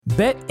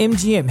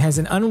BetMGM has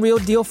an unreal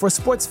deal for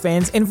sports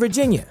fans in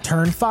Virginia.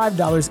 Turn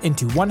 $5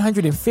 into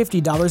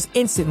 $150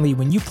 instantly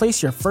when you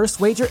place your first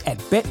wager at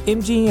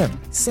BetMGM.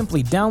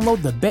 Simply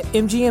download the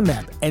BetMGM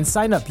app and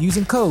sign up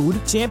using code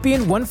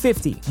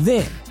Champion150.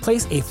 Then,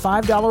 place a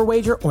 $5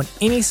 wager on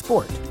any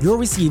sport. You'll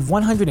receive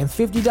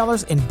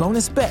 $150 in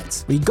bonus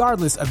bets,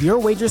 regardless of your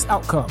wager's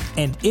outcome.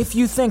 And if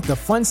you think the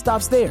fun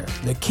stops there,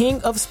 the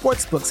King of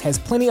Sportsbooks has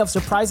plenty of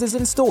surprises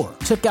in store.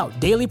 Check out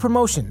daily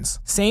promotions,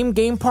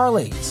 same-game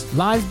parlays,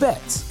 live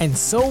bets, and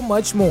so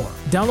much more.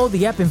 Download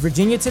the app in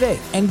Virginia today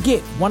and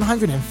get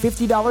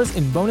 $150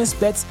 in bonus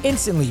bets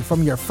instantly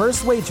from your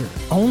first wager.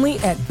 Only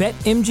at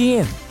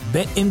BetMGM.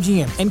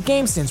 BetMGM and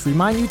GameSense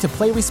remind you to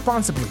play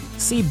responsibly.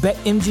 See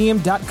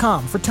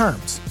BetMGM.com for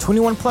terms.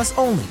 21 plus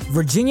only.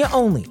 Virginia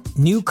only.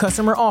 New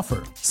customer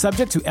offer.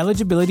 Subject to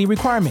eligibility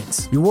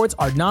requirements. Rewards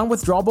are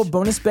non-withdrawable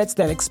bonus bets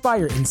that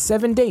expire in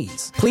 7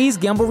 days. Please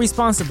gamble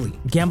responsibly.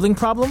 Gambling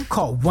problem?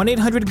 Call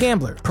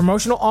 1-800-GAMBLER.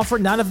 Promotional offer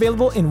not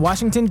available in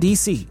Washington,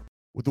 D.C.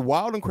 With the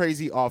wild and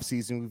crazy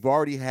offseason we've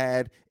already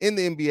had in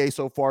the NBA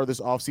so far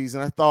this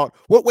offseason, I thought,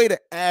 what way to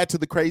add to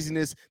the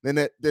craziness than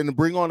to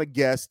bring on a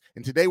guest.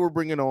 And today we're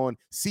bringing on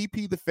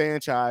CP the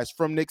Fanchise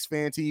from Knicks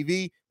Fan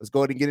TV. Let's go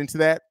ahead and get into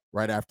that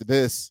right after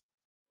this.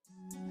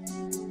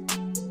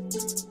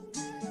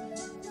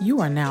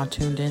 You are now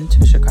tuned in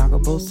to Chicago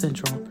Bulls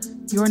Central,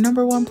 your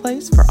number one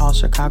place for all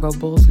Chicago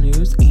Bulls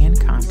news and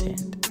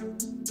content.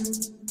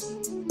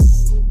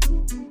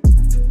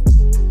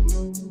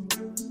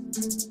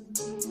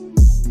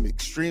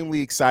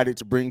 Extremely excited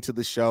to bring to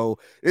the show.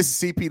 This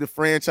is CP the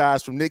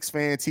Franchise from Knicks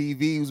Fan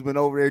TV, who's been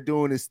over there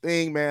doing his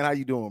thing, man. How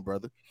you doing,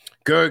 brother?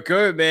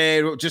 Good,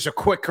 man. Just a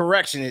quick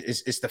correction.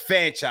 It's the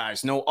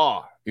Franchise, no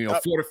R.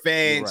 For the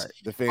fans, right.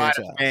 The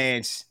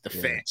Franchise.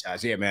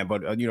 Franchise. Yeah, man.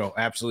 But,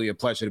 absolutely a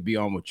pleasure to be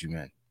on with you,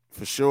 man.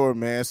 For sure,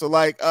 man. So,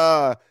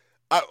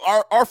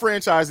 our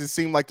franchises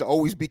seem like to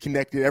always be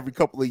connected every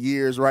couple of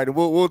years, right? And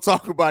we'll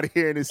talk about it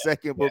here in a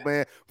second. But,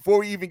 man, before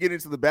we even get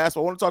into the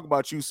basketball, I want to talk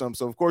about you some.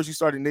 So, of course, you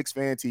started Knicks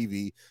Fan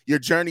TV. Your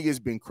journey has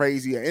been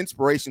crazy, an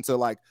inspiration to,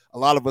 a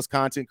lot of us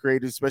content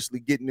creators, especially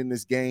getting in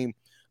this game.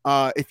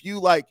 If you,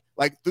 like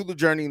through the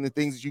journey and the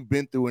things that you've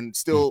been through and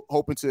still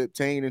hoping to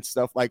obtain and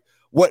stuff,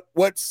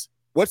 what's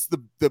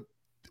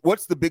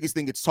the biggest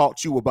thing it's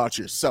taught you about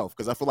yourself?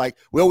 Because I feel like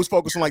we always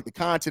focus on the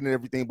content and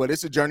everything, but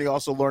it's a journey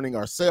also learning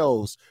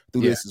ourselves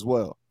through this as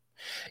well.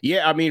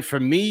 Yeah, I mean, for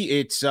me,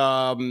 it's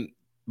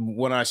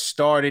when I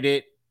started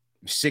it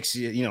 6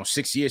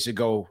 years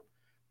ago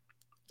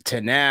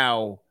to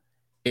now,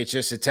 it's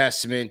just a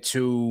testament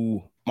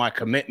to my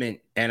commitment,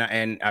 and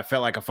I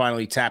felt like I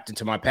finally tapped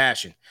into my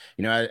passion.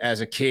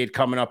 As a kid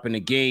coming up in the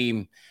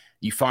game,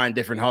 you find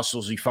different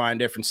hustles, you find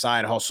different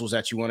side hustles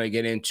that you want to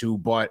get into,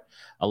 but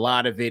a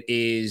lot of it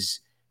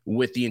is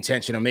with the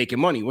intention of making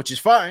money, which is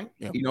fine.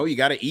 Yep. You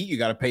got to eat, you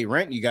got to pay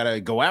rent, you got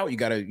to go out, you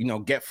got to,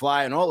 get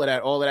fly and all of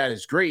that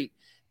is great.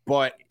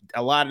 But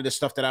a lot of the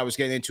stuff that I was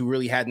getting into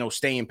really had no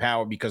staying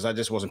power because I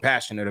just wasn't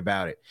passionate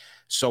about it.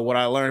 So what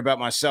I learned about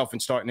myself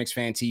and starting Knicks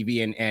Fan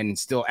TV and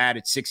still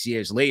added 6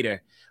 years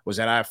later was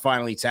that I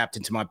finally tapped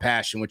into my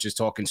passion, which is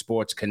talking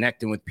sports,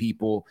 connecting with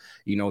people,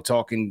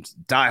 talking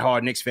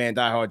diehard Knicks fan,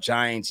 diehard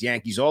Giants,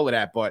 Yankees, all of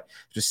that. But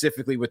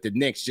specifically with the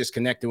Knicks, just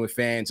connecting with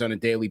fans on a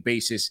daily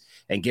basis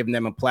and giving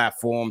them a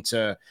platform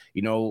to,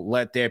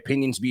 let their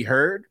opinions be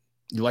heard.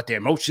 You let their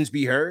emotions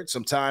be heard.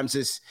 Sometimes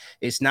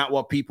it's not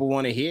what people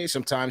want to hear.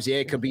 Sometimes,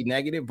 it could be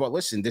negative. But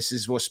listen, this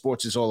is what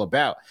sports is all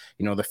about.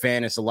 The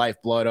fan is the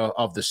lifeblood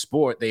of the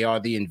sport. They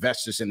are the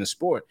investors in the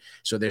sport.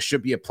 So there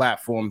should be a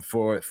platform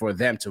for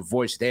them to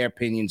voice their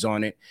opinions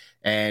on it.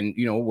 And,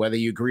 whether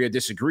you agree or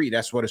disagree,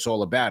 that's what it's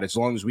all about. As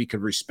long as we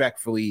could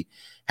respectfully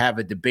have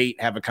a debate,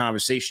 have a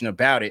conversation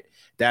about it,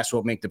 that's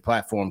what make the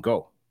platform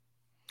go.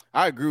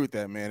 I agree with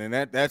that, man, and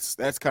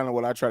that's kind of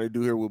what I try to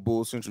do here with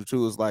Bulls Central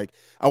too. Is I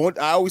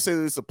always say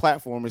that it's a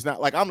platform. It's not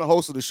like I'm the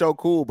host of the show,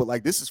 cool,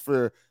 but this is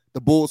for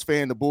the Bulls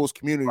fan, the Bulls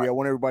community. Right. I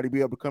want everybody to be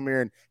able to come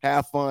here and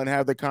have fun,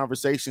 have their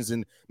conversations,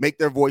 and make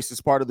their voices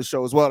part of the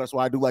show as well. That's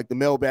why I do the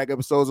mailbag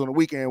episodes on the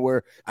weekend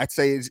where I'd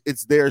say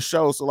it's their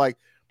show. So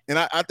and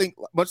I think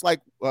much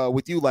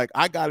with you,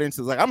 I got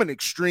into I'm an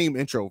extreme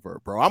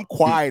introvert, bro. I'm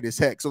quiet as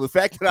heck. So the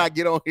fact that I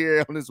get on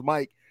here on this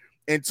mic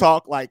and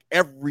talk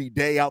every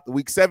day out the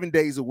week, 7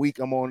 days a week,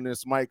 I'm on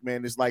this mic,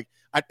 man. It's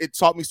it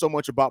taught me so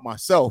much about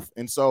myself.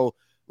 And so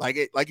like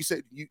you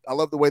said, I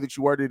love the way that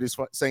you worded it,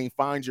 saying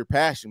find your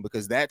passion,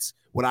 because that's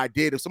what I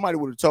did. If somebody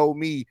would have told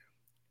me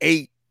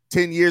 8-10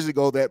 years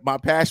ago that my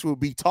passion would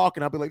be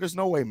talking, I'd be like, there's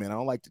no way, man. I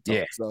don't like to talk.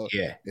 Yeah, so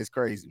it's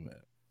crazy, man.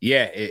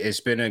 Yeah, it's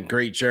been a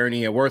great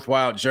journey, a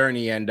worthwhile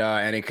journey, and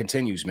it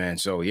continues, man.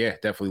 So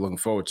definitely looking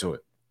forward to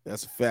it.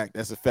 That's a fact.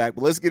 But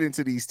let's get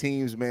into these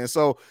teams, man.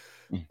 So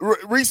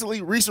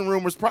recent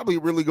rumors, probably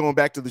really going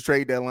back to the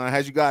trade deadline,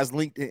 has you guys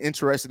linked and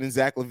interested in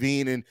Zach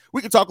LaVine, and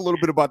we can talk a little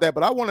bit about that.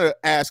 But I want to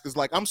ask,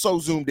 because I'm so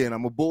zoomed in.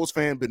 I'm a Bulls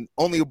fan, been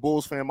only a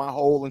Bulls fan my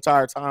whole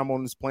entire time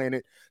on this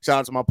planet. Shout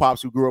out to my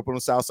pops who grew up on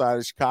the south side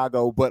of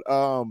Chicago. But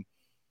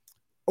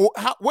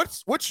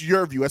what's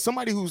your view as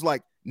somebody who's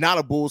not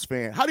a Bulls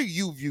fan, how do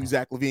you view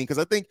Zach LaVine? Because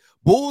I think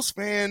Bulls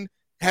fan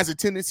has a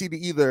tendency to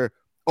either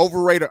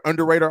overrate or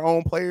underrate our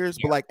own players,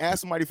 but like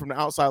as somebody from the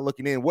outside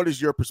looking in, what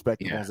is your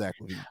perspective on Zach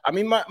LaVine? I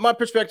mean, my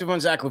perspective on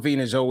Zach LaVine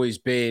has always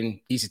been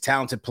he's a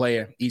talented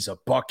player. He's a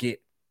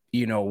bucket,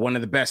 one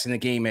of the best in the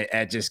game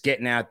at just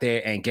getting out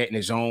there and getting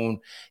his own.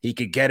 He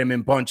could get him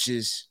in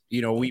bunches.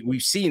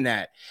 We've seen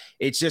that.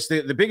 It's just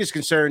the biggest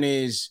concern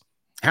is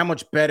how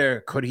much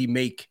better could he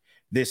make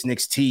this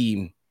Knicks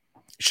team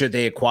should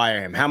they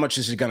acquire him? How much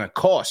is it going to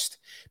cost?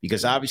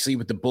 Because obviously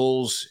with the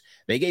Bulls,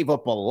 they gave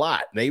up a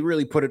lot. They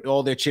really put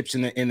all their chips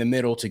in the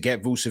middle to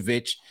get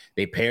Vucevic.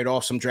 They paired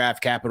off some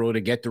draft capital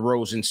to get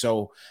DeRozan.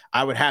 So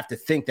I would have to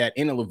think that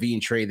in a LaVine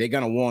trade, they're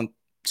going to want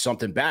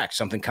something back,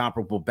 something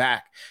comparable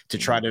back to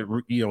try to,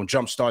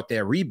 jumpstart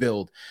their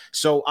rebuild.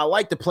 So I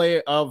like the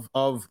player of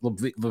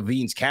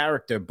LaVine's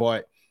character,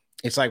 but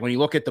it's like when you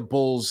look at the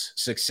Bulls'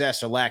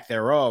 success or lack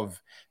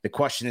thereof, the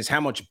question is how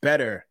much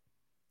better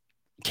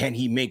can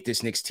he make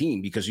this Knicks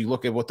team? Because you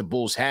look at what the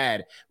Bulls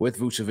had with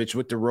Vucevic,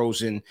 with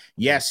DeRozan.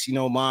 Yes,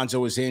 Lonzo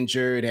was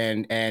injured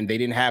and they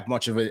didn't have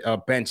much of a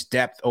bench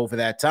depth over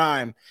that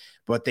time,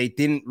 but they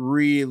didn't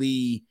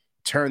really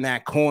turn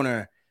that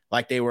corner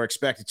like they were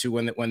expected to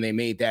when they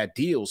made that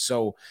deal.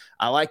 So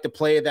I like the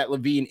player that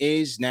LaVine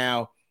is.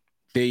 Now,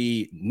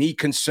 the knee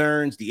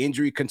concerns, the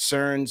injury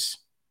concerns,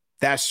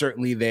 that's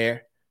certainly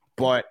there.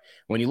 But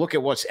when you look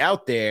at what's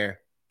out there,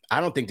 I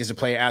don't think there's a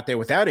player out there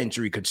without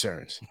injury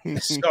concerns.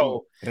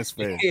 So that's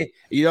fair.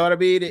 You know what I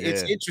mean?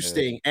 It's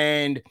interesting. Yeah.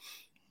 And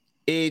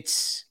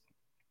it's,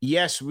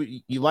 yes,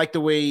 you like the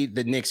way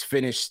the Knicks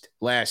finished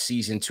last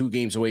season, 2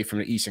 games away from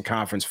the Eastern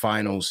Conference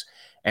Finals.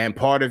 And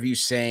part of you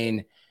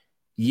saying,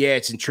 yeah,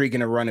 it's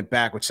intriguing to run it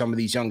back with some of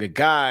these younger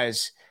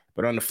guys.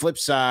 But on the flip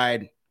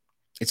side,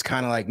 it's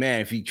kind of like, man,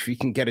 if you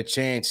can get a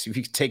chance, if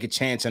you can take a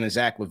chance on a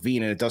Zach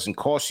LaVine and it doesn't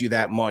cost you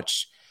that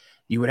much,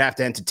 you would have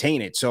to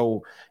entertain it.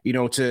 So,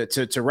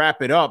 to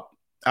wrap it up,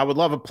 I would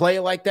love a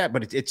player like that,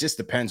 but it just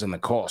depends on the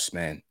cost,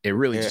 man. It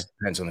really just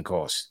depends on the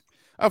cost.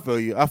 I feel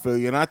you.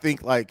 And I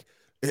think like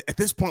at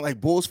this point, like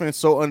Bulls fans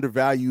so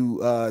undervalue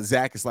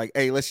Zach. It's like,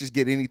 hey, let's just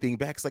get anything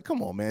back. It's like,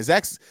 come on, man.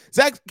 Zach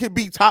could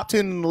be top 10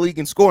 in the league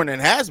in scoring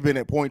and has been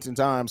at points in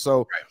time.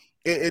 So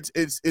it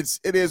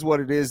is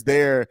what it is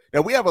there. Now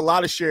we have a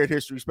lot of shared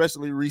history,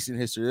 especially recent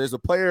history. There's a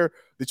player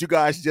that you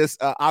guys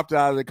just opted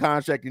out of the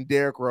contract in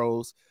Derrick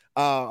Rose.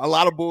 A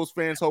lot of Bulls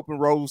fans hoping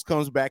Rose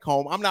comes back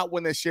home. I'm not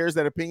one that shares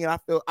that opinion.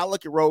 I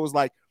look at Rose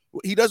like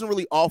he doesn't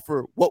really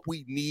offer what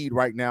we need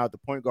right now at the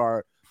point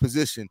guard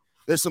position.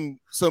 There's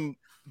some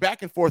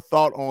back and forth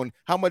thought on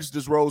how much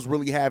does Rose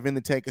really have in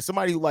the tank. As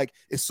somebody who like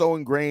is so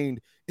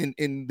ingrained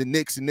in the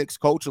Knicks and Knicks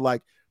culture,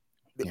 like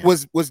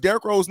was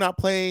Derrick Rose not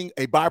playing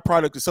a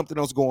byproduct of something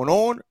else going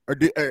on, or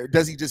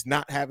does he just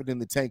not have it in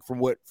the tank from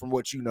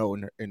what you know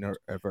and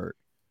have heard?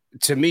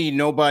 To me,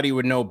 nobody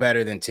would know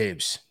better than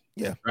Tibbs.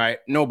 Yeah. Right.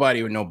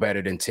 Nobody would know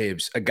better than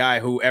Tibbs, a guy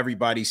who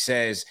everybody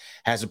says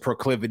has a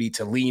proclivity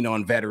to lean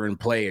on veteran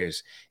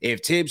players.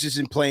 If Tibbs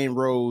isn't playing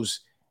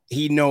Rose,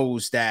 he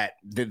knows that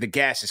the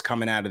gas is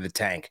coming out of the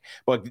tank.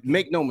 But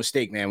make no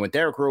mistake, man, when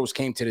Derrick Rose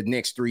came to the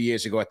Knicks 3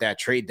 years ago at that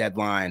trade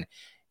deadline,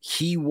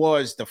 he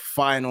was the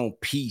final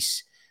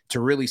piece to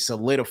really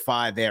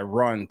solidify their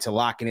run to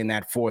locking in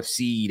that 4th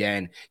seed.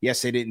 And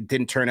yes, it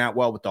didn't turn out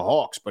well with the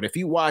Hawks. But if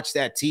you watch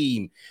that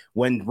team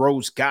when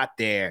Rose got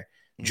there,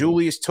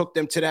 Julius took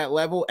them to that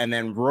level, and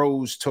then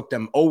Rose took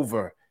them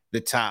over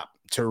the top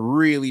to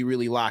really,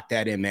 really lock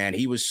that in, man.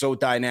 He was so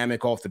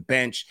dynamic off the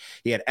bench.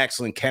 He had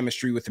excellent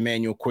chemistry with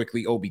Emmanuel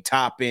Quickley, Obi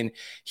Toppin.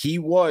 He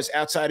was,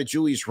 outside of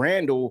Julius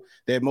Randle,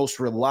 their most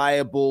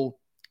reliable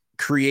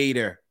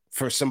creator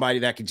for somebody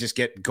that could just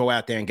go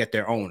out there and get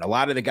their own. A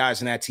lot of the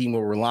guys in that team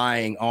were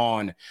relying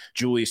on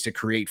Julius to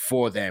create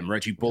for them.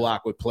 Reggie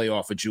Bullock would play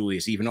off of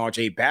Julius. Even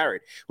R.J.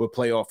 Barrett would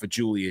play off of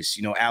Julius.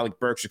 Alec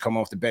Burks would come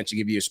off the bench and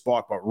give you a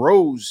spark. But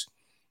Rose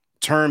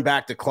turned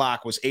back the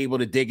clock, was able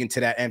to dig into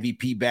that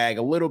MVP bag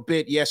a little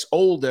bit. Yes,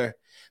 older,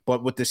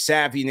 but with the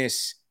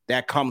savviness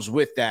that comes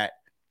with that,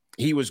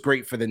 he was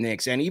great for the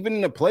Knicks. And even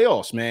in the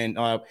playoffs, man,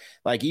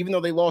 even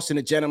though they lost in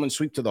a gentleman's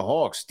sweep to the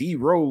Hawks, D.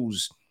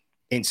 Rose,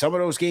 in some of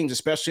those games,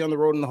 especially on the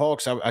road in the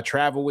Hawks, I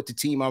traveled with the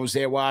team. I was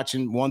there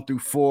watching 1 through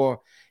 4.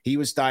 He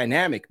was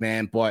dynamic,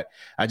 man. But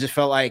I just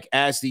felt like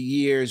as the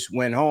years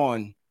went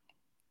on,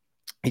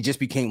 he just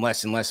became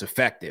less and less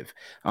effective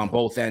on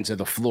both ends of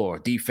the floor.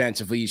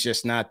 Defensively, he's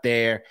just not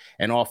there.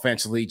 And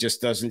offensively,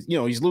 just doesn't,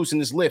 he's losing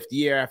his lift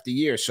year after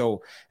year.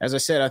 So, as I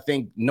said, I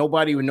think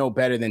nobody would know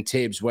better than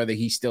Tibbs whether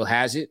he still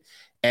has it.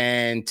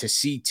 And to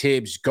see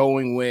Tibbs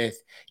going with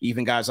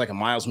even guys like a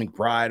Miles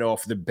McBride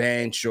off the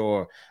bench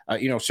or,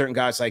 certain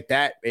guys like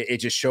that, it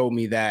just showed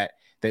me that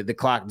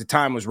the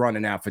time was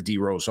running out for D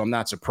Rose. So I'm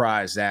not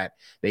surprised that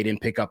they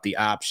didn't pick up the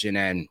option.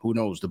 And who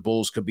knows, the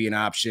Bulls could be an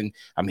option.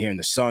 I'm hearing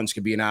the Suns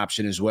could be an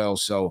option as well.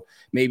 So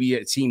maybe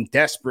a team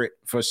desperate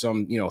for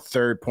some,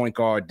 third point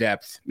guard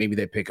depth, maybe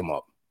they pick him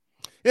up.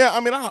 Yeah,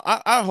 I mean,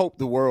 I hope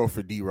the world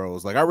for D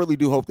Rose. Like, I really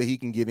do hope that he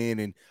can get in,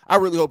 and I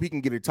really hope he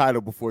can get a title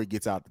before he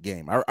gets out the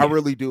game. I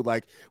really do.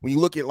 Like, when you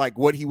look at like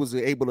what he was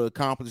able to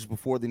accomplish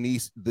before the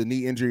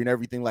knee injury and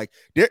everything, like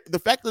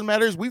the fact of the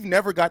matter is we've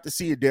never got to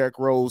see a Derrick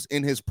Rose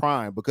in his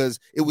prime because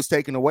it was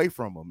taken away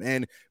from him.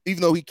 And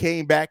even though he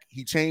came back,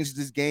 he changed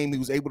his game. He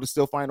was able to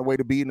still find a way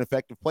to be an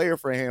effective player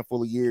for a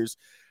handful of years.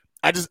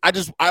 I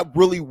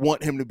really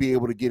want him to be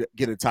able to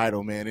get a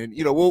title, man. And,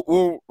 you know,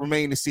 we'll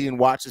remain to see and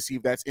watch to see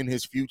if that's in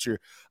his future.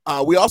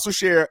 We also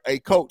share a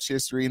coach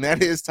history, and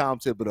that is Tom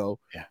Thibodeau.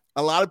 Yeah.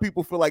 A lot of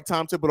people feel like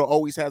Tom Thibodeau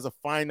always has a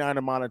finite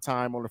amount of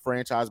time on the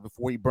franchise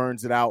before he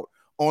burns it out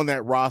on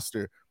that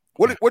roster.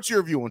 What's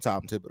your view on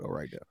Tom Thibodeau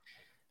right now?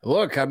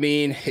 Look, I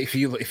mean, if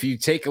you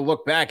take a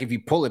look back, if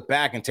you pull it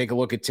back and take a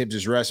look at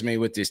Tibbs' resume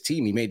with this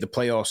team, he made the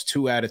playoffs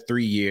 2 out of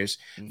 3 years,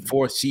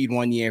 4th seed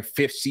 1 year,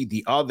 5th seed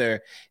the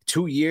other,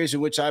 2 years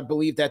in which I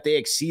believe that they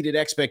exceeded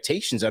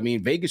expectations. I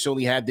mean, Vegas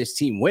only had this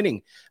team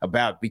winning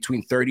about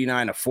between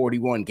 39 to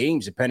 41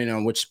 games, depending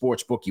on which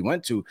sports book you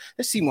went to.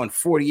 This team won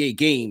 48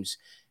 games,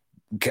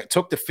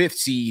 took the 5th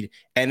seed,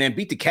 and then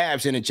beat the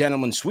Cavs in a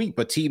gentleman's sweep,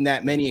 a team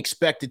that many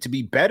expected to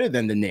be better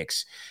than the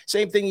Knicks.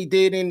 Same thing he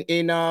did in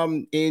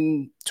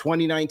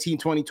 2019,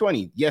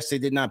 2020. Yes, they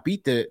did not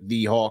beat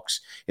the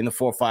Hawks in the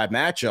 4-5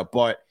 matchup,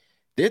 but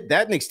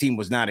that Knicks team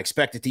was not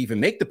expected to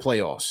even make the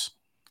playoffs.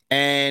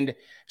 And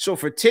so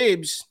for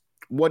Tibbs,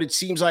 what it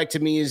seems like to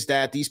me is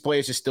that these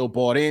players are still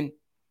bought in.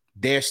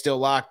 They're still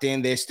locked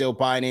in. They're still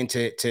buying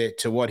into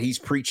what he's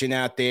preaching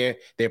out there.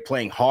 They're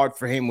playing hard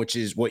for him, which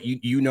is what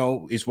you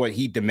know is what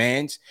he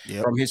demands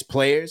from his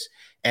players.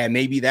 And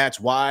maybe that's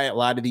why a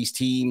lot of these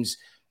teams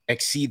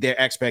exceed their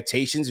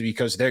expectations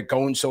because they're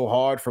going so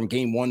hard from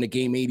game 1 to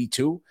game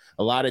 82.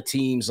 A lot of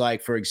teams,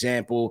 like, for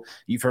example,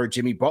 you've heard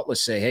Jimmy Butler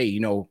say, hey, you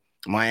know,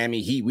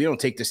 Miami Heat, we don't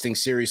take this thing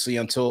seriously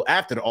until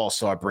after the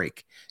All-Star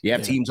break. You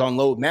have teams on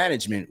load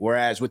management,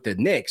 whereas with the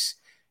Knicks,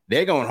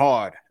 they're going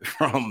hard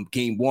from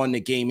game 1 to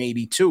game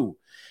 82.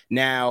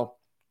 Now,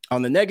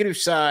 on the negative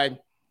side,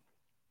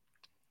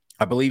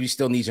 I believe he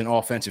still needs an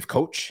offensive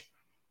coach.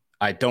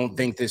 I don't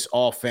think this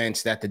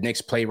offense that the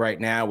Knicks play right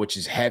now, which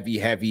is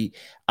heavy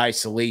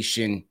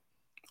isolation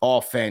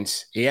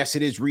offense. Yes,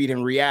 it is read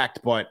and react,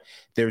 but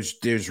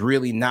there's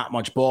really not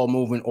much ball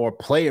movement or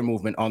player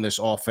movement on this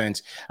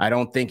offense. I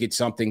don't think it's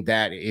something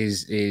that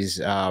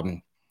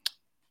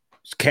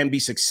can be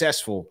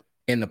successful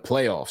in the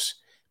playoffs,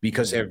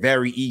 because they're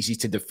very easy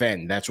to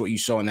defend. That's what you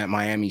saw in that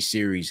Miami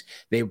series.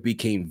 They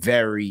became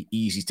very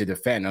easy to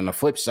defend. On the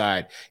flip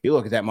side, you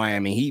look at that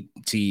Miami Heat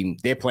team,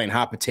 they're playing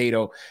hot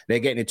potato. They're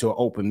getting into an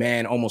open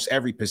man. Almost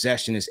every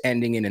possession is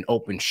ending in an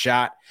open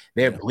shot.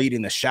 They're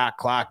bleeding the shot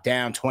clock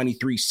down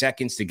 23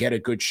 seconds to get a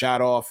good shot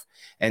off.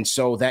 And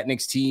so that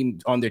Knicks team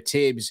under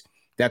Tibbs,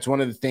 that's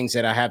one of the things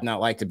that I have not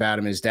liked about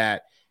him, is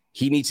that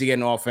he needs to get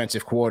an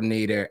offensive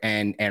coordinator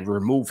and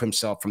remove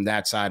himself from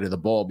that side of the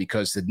ball,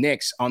 because the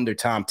Knicks under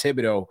Tom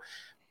Thibodeau,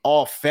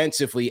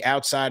 offensively,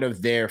 outside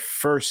of their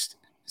first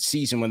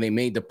season when they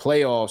made the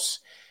playoffs,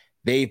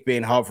 they've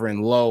been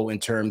hovering low in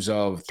terms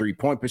of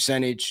 3-point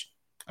percentage,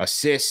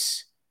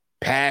 assists,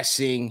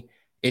 passing.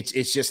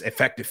 It's just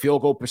effective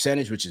field goal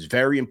percentage, which is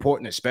very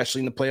important, especially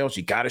in the playoffs.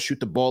 You got to shoot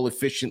the ball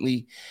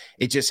efficiently.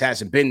 It just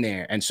hasn't been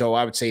there. And so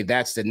I would say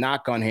that's the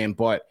knock on him.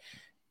 But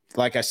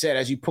like I said,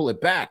 as you pull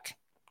it back,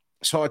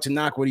 it's hard to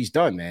knock what he's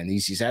done, man.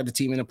 He's had the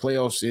team in the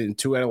playoffs in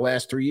 2 out of the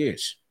last 3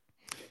 years.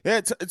 Yeah,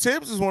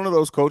 Tibbs is one of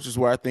those coaches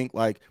where I think,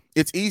 like,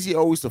 it's easy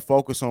always to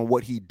focus on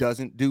what he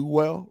doesn't do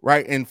well,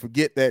 right? And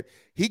forget that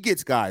he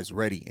gets guys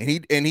ready, and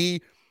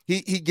he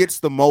gets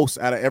the most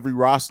out of every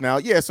roster. Now,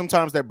 yeah,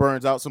 sometimes that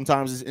burns out.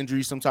 Sometimes it's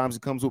injury. Sometimes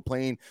it comes with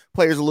playing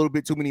players a little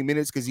bit too many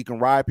minutes because he can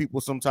ride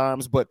people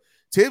sometimes. But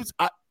Tibbs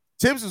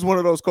is one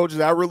of those coaches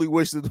that I really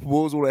wish that the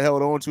Bulls would have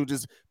held on to,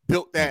 just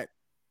built that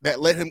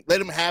let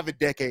him have a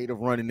decade of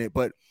running it.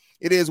 But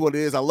it is what it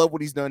is. I love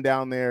what he's done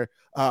down there,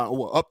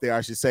 up there, I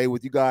should say,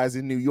 with you guys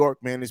in New York,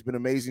 man. It's been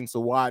amazing to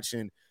watch.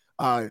 And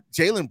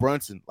Jalen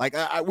Brunson, like,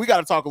 we got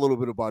to talk a little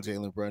bit about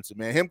Jalen Brunson,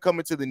 man. Him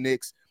coming to the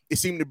Knicks, it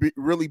seemed to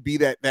really be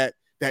that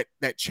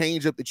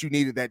change up that you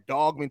needed, that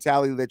dog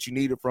mentality that you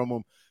needed from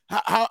him.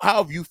 How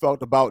have you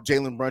felt about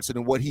Jalen Brunson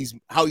and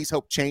how he's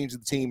helped change the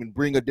team and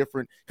bring a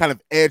different kind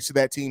of edge to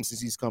that team since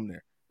he's come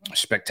there?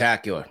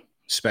 Spectacular.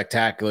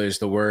 Spectacular is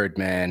the word,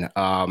 man.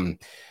 For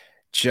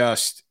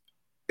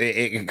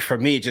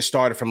me, it just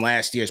started from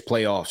last year's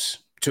playoffs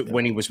to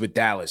when he was with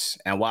Dallas,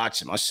 and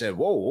watched him. I said,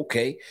 whoa,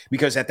 okay.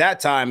 Because at that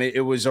time,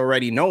 it was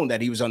already known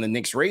that he was on the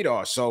Knicks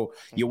radar. So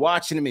you're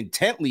watching him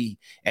intently,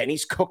 and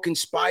he's cooking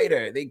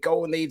spider. They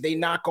go and they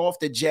knock off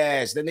the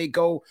Jazz. Then they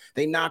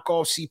knock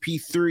off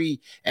CP3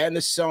 and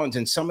the Suns.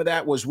 And some of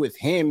that was with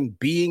him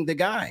being the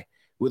guy,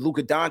 with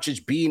Luka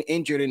Doncic being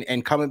injured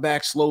and coming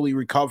back, slowly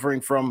recovering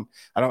from,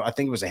 I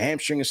think it was a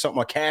hamstring or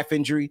something, a calf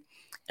injury.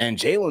 And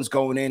Jalen's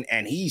going in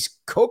and he's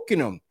cooking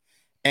them.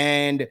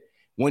 And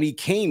when he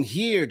came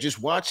here, just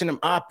watching him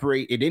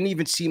operate, it didn't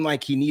even seem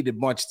like he needed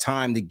much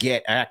time to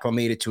get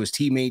acclimated to his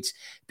teammates.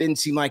 Didn't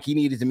seem like he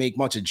needed to make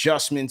much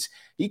adjustments.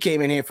 He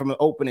came in here from an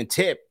opening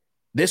tip,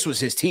 this was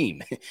his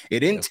team.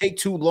 It didn't take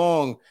too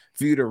long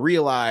for you to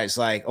realize,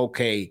 like,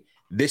 okay,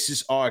 this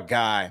is our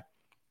guy.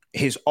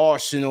 His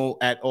arsenal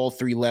at all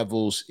three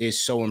levels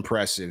is so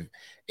impressive.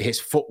 His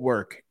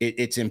footwork,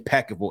 it's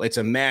impeccable. It's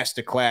a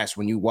masterclass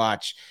when you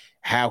watch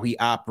how he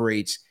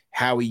operates,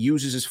 how he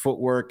uses his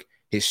footwork,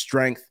 his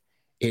strength,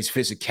 his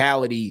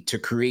physicality to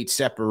create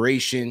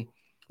separation,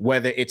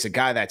 whether it's a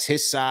guy that's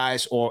his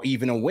size or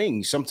even a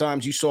wing.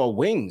 Sometimes you saw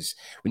wings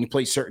when you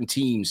play certain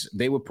teams.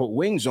 They would put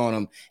wings on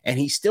him, and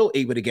he's still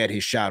able to get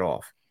his shot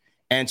off.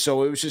 And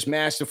so it was just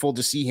masterful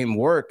to see him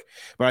work.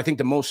 But I think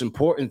the most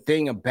important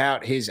thing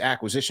about his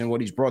acquisition,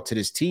 what he's brought to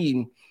this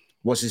team,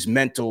 was his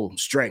mental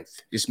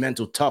strength, his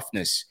mental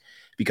toughness.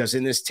 Because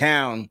in this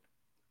town,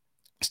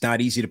 it's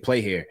not easy to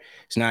play here.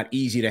 It's not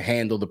easy to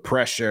handle the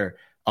pressure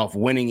of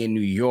winning in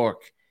New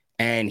York.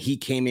 And he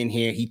came in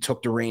here, he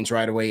took the reins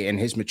right away, and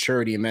his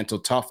maturity and mental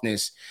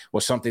toughness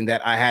was something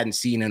that I hadn't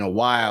seen in a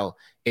while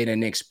in a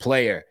Knicks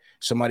player.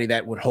 Somebody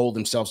that would hold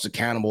themselves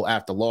accountable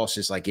after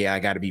losses, like, yeah, I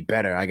got to be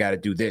better. I got to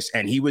do this.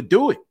 And he would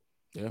do it.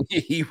 Yeah.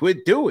 He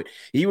would do it.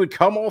 He would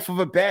come off of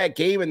a bad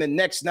game, and the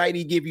next night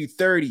he'd give you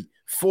 30,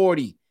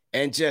 40,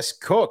 and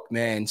just cook,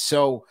 man.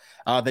 So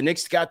the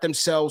Knicks got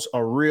themselves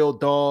a real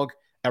dog,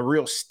 a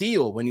real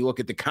steal when you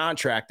look at the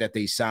contract that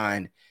they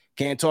signed.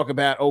 Can't talk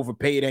about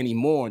overpaid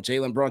anymore.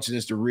 Jalen Brunson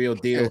is the real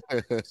deal.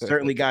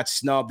 Certainly got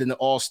snubbed in the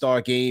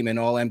All-Star game and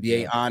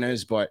All-NBA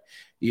honors, but,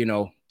 you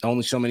know,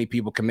 only so many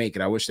people can make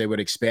it. I wish they would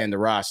expand the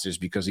rosters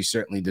because he's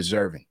certainly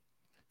deserving.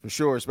 For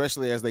sure,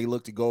 especially as they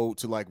look to go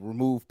to like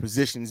remove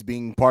positions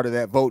being part of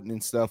that voting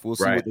and stuff. We'll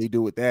see what they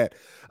do with that.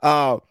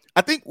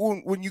 I think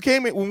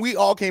when we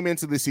all came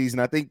into the season,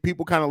 I think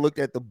people kind of looked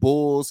at the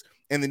Bulls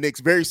and the Knicks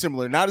very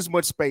similar. Not as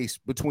much space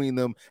between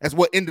them as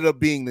what ended up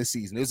being this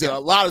season. There's a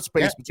lot of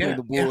space between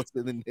the Bulls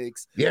and the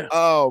Knicks. Yeah.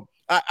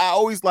 I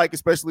always like,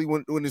 especially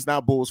when it's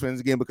not Bulls fans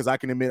again, because I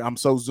can admit I'm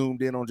so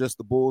zoomed in on just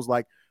the Bulls.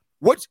 Like,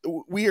 what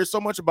we hear so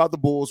much about the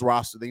Bulls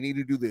roster. They need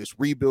to do this,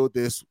 rebuild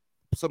this.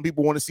 Some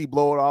people want to see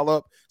blow it all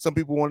up. Some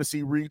people want to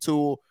see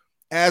retool.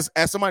 As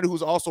somebody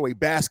who's also a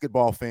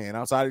basketball fan,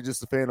 outside of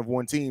just a fan of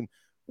one team,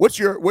 what's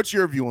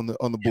your view on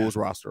the Bulls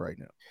roster right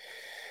now?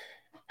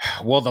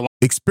 Well,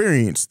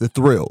 experience the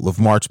thrill of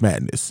March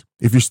Madness.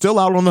 If you're still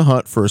out on the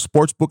hunt for a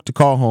sports book to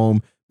call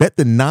home, bet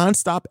the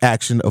nonstop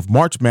action of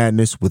March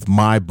Madness with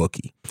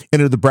MyBookie.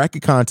 Enter the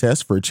bracket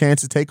contest for a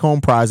chance to take home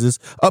prizes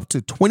up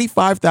to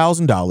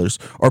 $25,000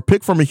 or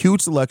pick from a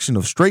huge selection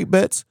of straight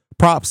bets,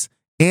 props,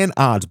 and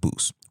odds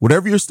boosts.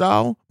 Whatever your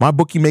style,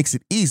 MyBookie makes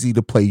it easy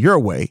to play your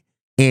way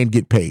and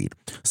get paid.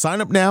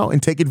 Sign up now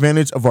and take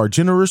advantage of our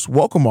generous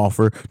welcome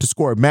offer to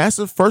score a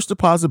massive first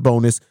deposit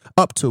bonus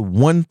up to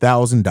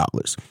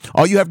 $1,000.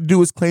 All you have to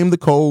do is claim the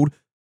code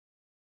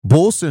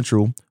Bull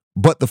Central,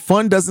 but the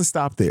fun doesn't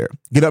stop there.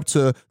 Get up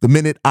to the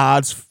minute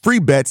odds, free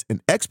bets,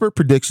 and expert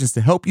predictions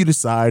to help you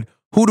decide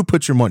who to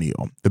put your money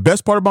on. The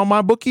best part about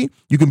MyBookie,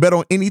 you can bet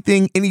on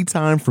anything,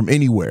 anytime, from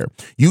anywhere.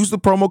 Use the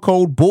promo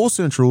code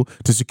BULLCENTRAL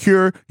to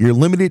secure your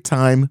limited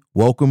time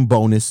welcome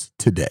bonus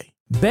today.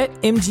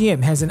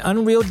 BetMGM has an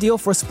unreal deal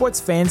for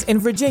sports fans in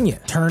Virginia.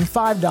 Turn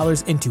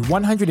 $5 into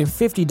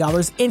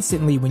 $150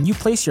 instantly when you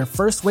place your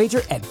first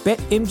wager at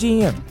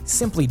BetMGM.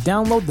 Simply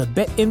download the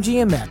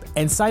BetMGM app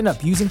and sign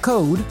up using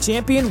code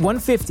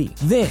Champion150.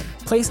 Then,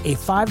 place a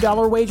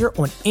 $5 wager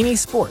on any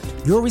sport.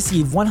 You'll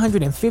receive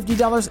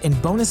 $150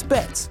 in bonus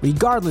bets,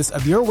 regardless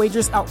of your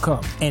wager's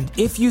outcome. And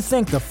if you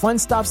think the fun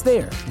stops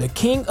there, the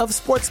king of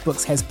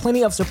sportsbooks has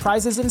plenty of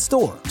surprises in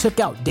store. Check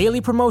out daily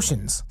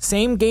promotions,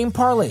 same-game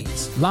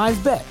parlays, live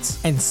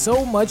bets, and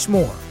so much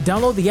more.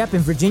 Download the app in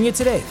Virginia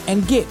today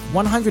and get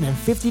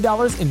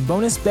 $150 in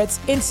bonus bets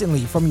instantly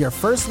from your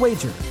first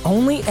wager.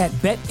 Only at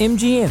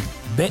BetMGM.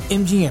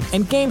 BetMGM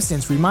and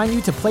GameSense remind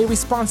you to play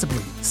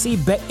responsibly. See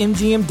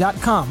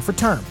BetMGM.com for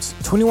terms.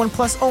 21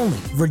 plus only.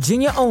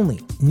 Virginia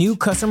only. New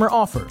customer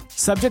offer.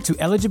 Subject to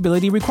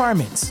eligibility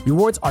requirements.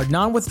 Rewards are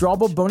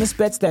non-withdrawable bonus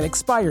bets that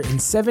expire in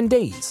 7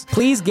 days.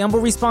 Please gamble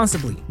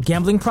responsibly.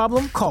 Gambling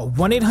problem? Call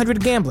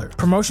 1-800-GAMBLER.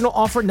 Promotional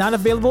offer not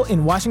available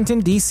in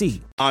Washington,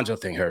 D.C. Lonzo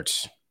thing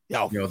hurts.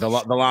 You know, the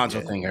Lonzo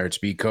thing hurts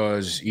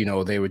because, you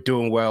know, they were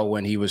doing well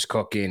when he was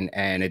cooking,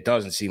 and it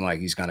doesn't seem like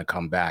he's going to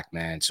come back,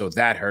 man. So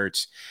that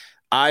hurts.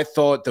 I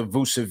thought the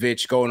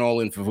Vucevic, going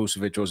all in for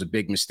Vucevic, was a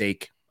big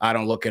mistake. I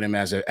don't look at him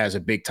as a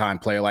big time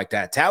player like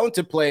that.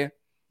 Talented player,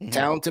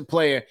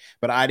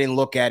 but I didn't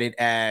look at it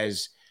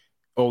as,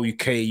 oh,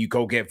 okay, you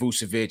go get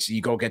Vucevic,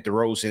 you go get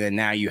DeRozan, and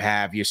now you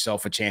have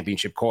yourself a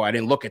championship core. I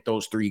didn't look at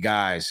those three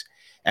guys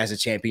as a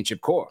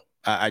championship core.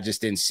 I just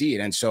didn't see it.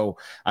 And so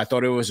I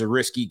thought it was a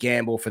risky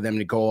gamble for them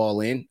to go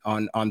all in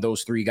on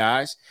those three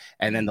guys.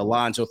 And then the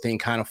Lonzo thing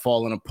kind of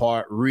falling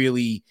apart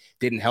really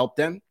didn't help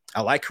them.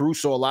 I like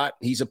Caruso a lot.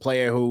 He's a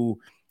player who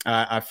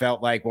I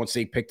felt like once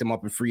they picked him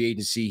up in free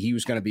agency, he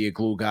was going to be a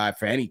glue guy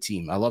for any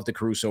team. I love the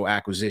Caruso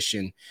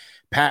acquisition.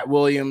 Pat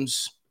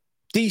Williams,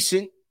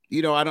 decent.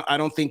 You know, I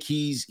don't think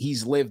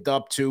he's lived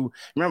up to.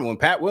 Remember when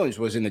Pat Williams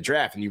was in the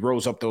draft and he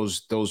rose up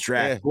those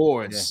draft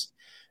boards,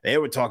 they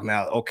were talking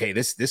about, okay,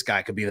 this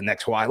guy could be the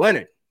next Kawhi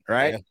Leonard,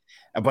 right?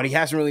 Yeah. But he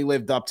hasn't really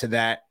lived up to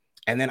that.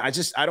 And then I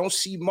don't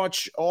see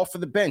much off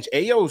of the bench.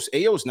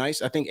 Ayo's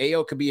nice. I think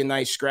Ayo could be a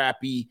nice,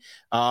 scrappy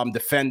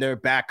defender,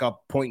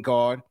 backup point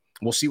guard.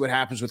 We'll see what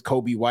happens with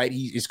Kobe White.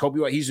 Kobe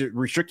White. He's a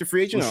restricted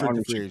free agent.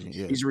 Restricted free agent.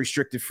 Yeah. He's a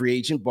restricted free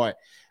agent. But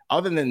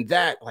other than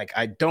that, like,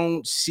 I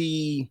don't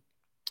see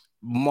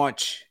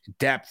much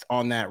depth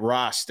on that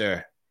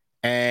roster.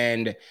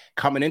 And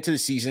coming into the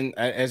season,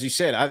 as you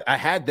said, I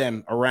had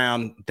them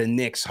around the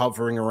Knicks,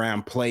 hovering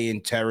around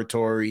play-in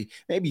territory,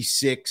 maybe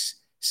 6,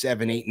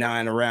 7, 8,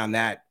 9,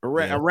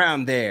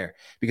 around there,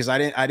 because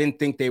I didn't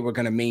think they were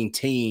going to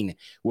maintain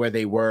where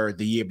they were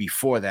the year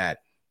before that.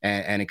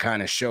 And it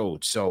kind of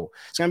showed. So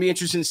it's going to be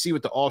interesting to see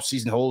what the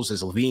offseason holds.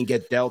 Does LaVine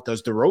get dealt?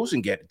 Does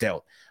DeRozan get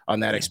dealt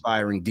on that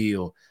expiring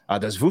deal?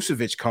 Does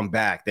Vucevic come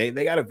back? They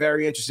got a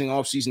very interesting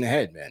offseason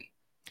ahead, man.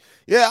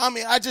 Yeah, I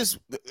mean,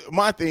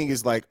 my thing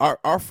is, like,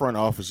 our front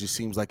office just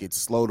seems like it's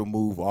slow to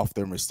move off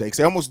their mistakes.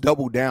 They almost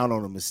double down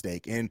on a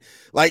mistake. And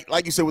like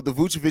you said, with the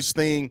Vucevic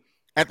thing,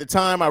 at the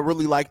time, I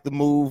really liked the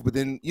move, but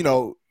then,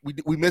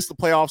 we missed the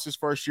playoffs his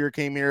first year,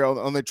 came here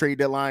on the trade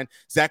deadline.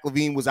 Zach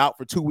LaVine was out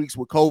for 2 weeks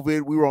with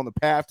COVID. We were on the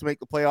path to make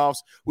the playoffs.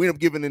 We ended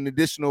up giving an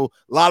additional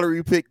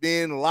lottery pick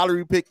then, a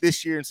lottery pick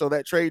this year. And so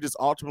that trade is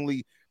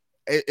ultimately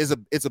it's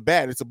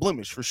a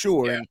blemish for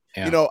sure. Yeah,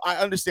 and, I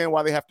understand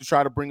why they have to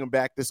try to bring him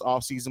back this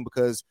offseason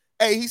because,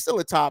 hey, he's still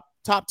a top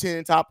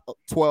 10, top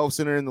 12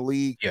 center in the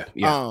league.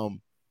 Yeah.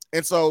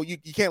 And so you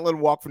can't let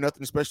him walk for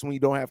nothing, especially when you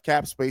don't have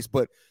cap space.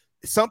 But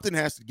something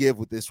has to give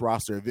with this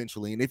roster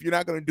eventually. And if you're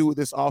not going to do it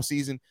this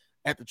offseason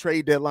at the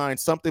trade deadline,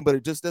 something, but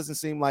it just doesn't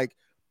seem like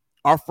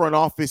our front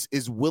office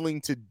is willing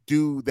to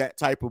do that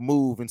type of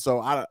move. And so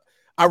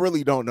I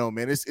really don't know,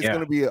 man. It's going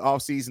to be an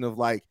offseason of,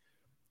 like,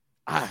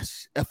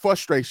 a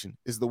frustration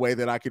is the way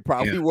that I could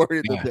probably word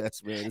it the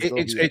best, man.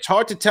 It's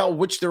hard to tell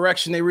which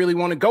direction they really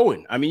want to go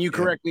in. I mean, you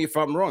correct me if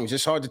I'm wrong. It's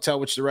just hard to tell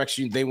which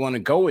direction they want to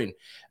go in.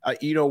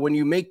 When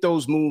you make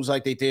those moves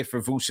like they did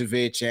for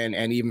Vucevic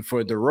and even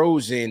for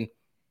DeRozan,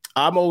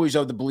 I'm always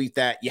of the belief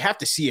that you have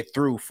to see it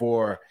through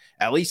for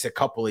at least a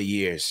couple of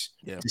years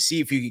to see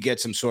if you could get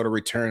some sort of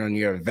return on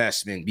your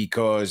investment.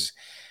 Because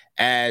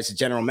as a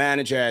general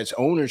manager, as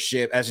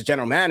a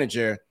general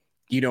manager,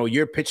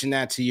 you're pitching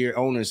that to your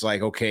owners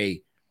like,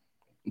 okay,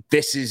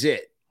 this is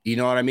it. You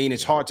know what I mean?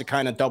 It's hard to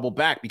kind of double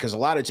back because a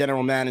lot of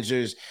general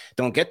managers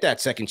don't get that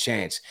second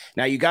chance.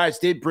 Now, you guys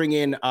did bring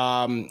in,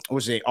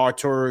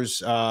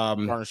 Artur's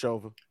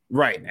Karnashova.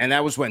 Right. And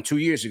that was when, 2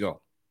 years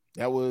ago?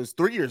 That was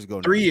 3 years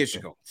ago. 3 years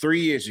ago. 3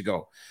 years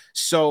ago.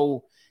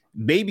 So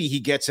maybe he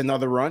gets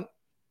another run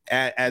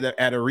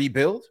at a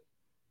rebuild.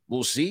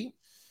 We'll see.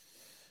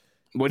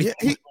 What do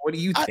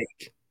you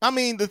think? I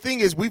mean, the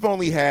thing is, we've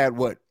only had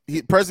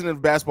president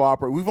of basketball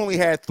operation. We've only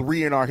had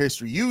 3 in our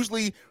history.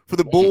 Usually for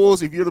the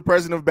Bulls, if you're the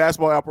president of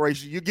basketball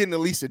operation, you're getting at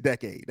least a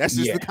decade. That's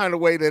just the kind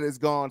of way that it's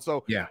gone.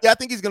 So I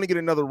think he's going to get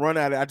another run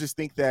at it. I just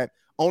think that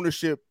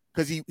ownership,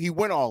 because he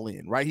went all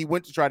in, right? He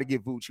went to try to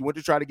get Vooch. He went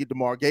to try to get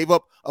DeMar, gave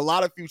up a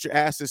lot of future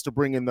assets to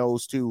bring in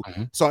those two.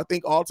 Mm-hmm. So I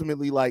think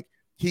ultimately, like,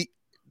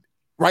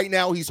 right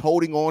now he's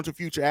holding on to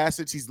future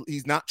assets.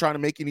 He's not trying to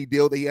make any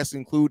deal that he has to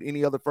include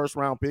any other first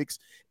round picks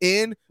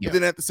in. But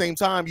then at the same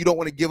time, you don't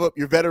want to give up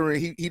your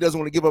veteran. He doesn't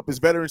want to give up his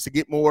veterans to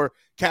get more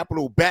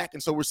capital back.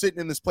 And so we're sitting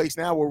in this place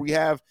now where we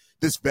have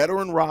this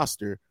veteran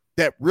roster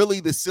that really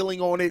the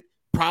ceiling on it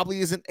probably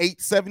is an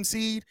 8-7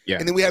 seed. Yeah.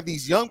 And then we have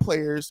these young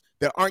players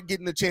that aren't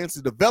getting the chance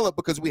to develop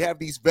because we have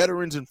these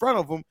veterans in front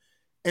of them.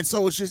 And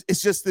so it's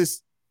just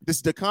this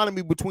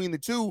dichotomy between the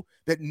two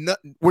that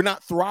we're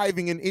not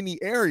thriving in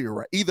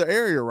either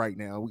area right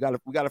now. We got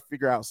to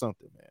figure out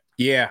something, man.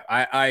 Yeah,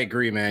 I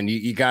agree, man.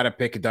 You got to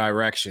pick a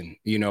direction.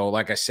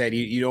 Like I said,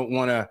 you don't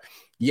want to.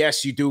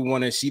 Yes, you do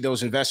want to see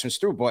those investments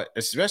through, but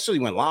especially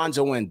when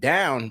Lonzo went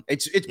down,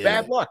 it's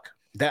bad luck.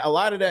 That a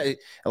lot of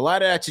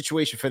that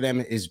situation for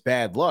them is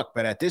bad luck.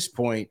 But at this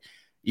point,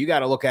 you got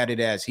to look at it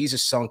as he's a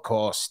sunk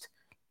cost.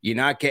 You're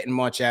not getting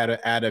much out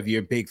of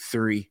your big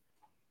three.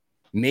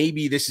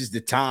 Maybe this is the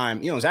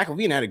time. Zach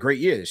LaVine had a great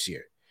year this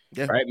year,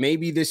 right?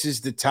 Maybe this is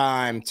the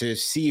time to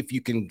see if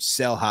you can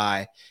sell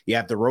high. You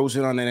have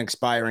DeRozan on an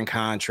expiring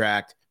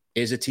contract.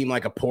 Is a team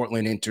like a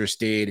Portland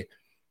interested?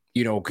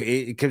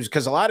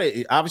 Because a lot of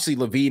obviously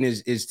LaVine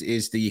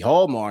is the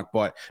hallmark,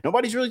 but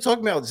nobody's really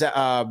talking about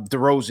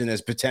DeRozan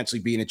as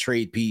potentially being a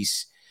trade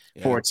piece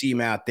for a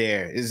team out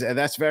there.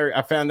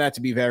 I found that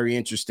to be very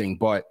interesting.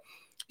 But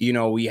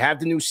we have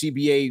the new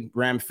CBA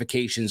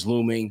ramifications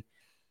looming.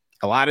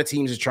 A lot of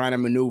teams are trying to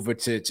maneuver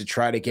to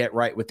try to get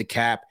right with the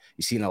cap.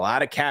 You've seen a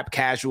lot of cap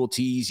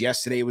casualties.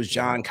 Yesterday it was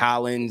John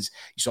Collins.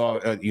 You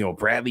saw,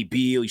 Bradley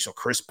Beal. You saw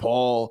Chris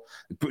Paul,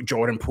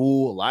 Jordan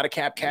Poole. A lot of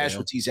cap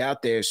casualties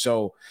out there.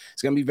 So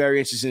it's going to be very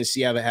interesting to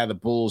see how the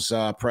Bulls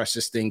press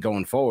this thing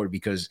going forward,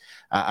 because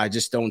I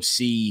just don't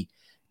see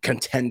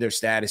contender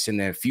status in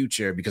their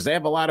future because they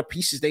have a lot of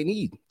pieces they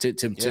need to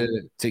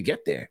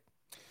get there.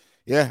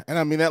 Yeah, and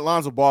I mean, that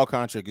Lonzo Ball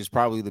contract is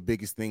probably the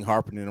biggest thing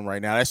harping in him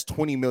right now. That's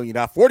 $20 million,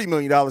 $40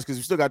 million, because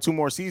we still got 2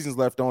 more seasons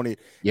left on it,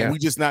 and we're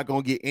just not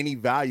going to get any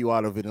value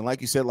out of it. And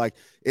like you said, like,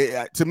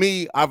 To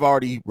me, I've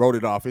already wrote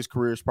it off. His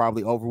career is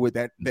probably over with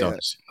that.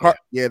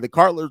 The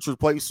cartilage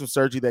replacement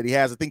surgery that he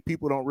has. I think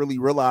people don't really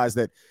realize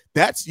that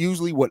that's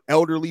usually what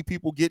elderly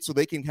people get so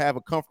they can have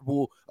a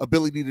comfortable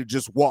ability to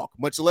just walk,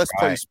 much less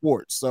play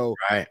sports. So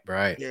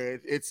right. Yeah,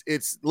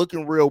 it's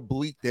looking real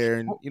bleak there,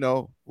 and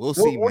we'll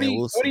see, man.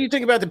 What do you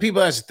think about the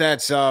people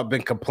that's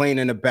been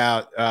complaining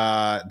about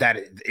that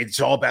it's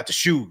all about the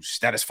shoes,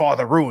 that his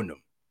father ruined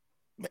them?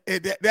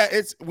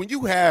 It's when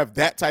you have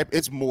that type,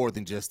 it's more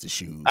than just the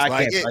shoes.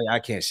 I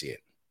can't see it.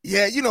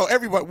 Yeah,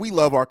 everybody, we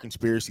love our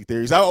conspiracy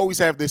theories. I always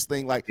have this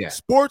thing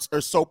sports are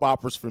soap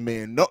operas for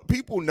men. No,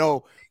 people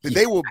know that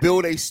they will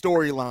build a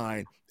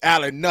storyline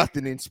out of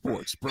nothing in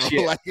sports, bro.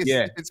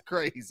 It's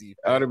crazy.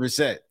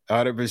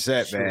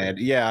 100%, man.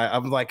 Yeah,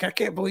 I'm like, I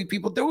can't believe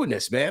people doing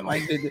this, man.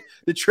 Like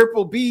the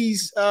triple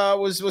B's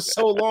was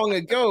so long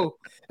ago.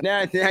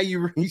 Now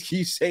you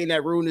saying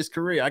that ruined his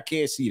career. I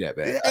can't see that,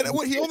 man. Yeah,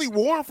 and he only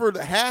wore him for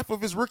the half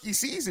of his rookie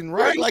season,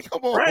 right? Like,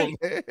 come on,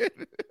 man.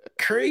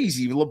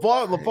 Crazy.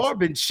 LeVar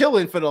been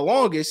chilling for the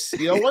longest.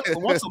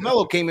 Once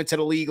LaMelo came into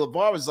the league,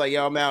 LeVar was like,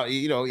 yo, I'm out.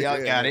 Y'all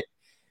got it.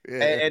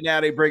 Yeah. And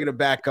now they bringing it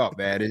back up,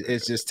 man.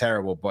 It's just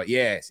terrible. But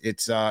yeah, it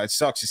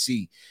sucks to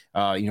see.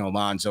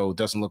 Lonzo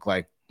doesn't look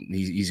like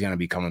he's gonna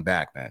be coming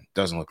back, man.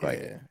 Doesn't look like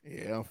it.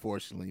 Yeah,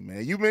 unfortunately,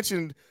 man. You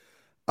mentioned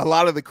a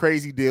lot of the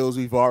crazy deals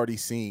we've already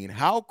seen.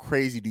 How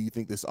crazy do you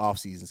think this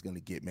offseason is going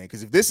to get, man?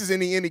 Because if this is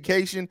any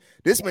indication,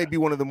 this may be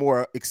one of the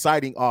more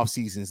exciting off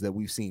seasons that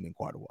we've seen in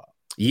quite a while.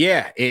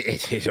 Yeah,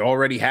 it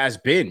already has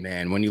been,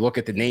 man. When you look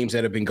at the names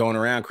that have been going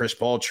around, Chris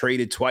Paul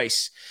traded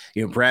twice,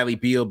 Bradley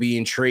Beal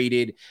being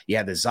traded. You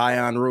had the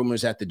Zion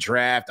rumors at the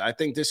draft. I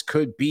think this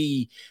could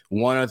be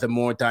one of the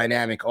more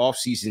dynamic off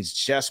seasons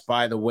just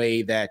by the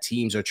way that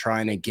teams are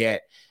trying to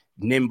get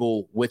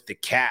nimble with the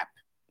cap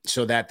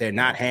so that they're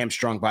not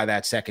hamstrung by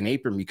that second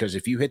apron. Because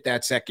if you hit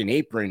that second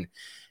apron,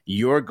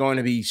 you're going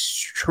to be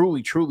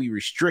truly, truly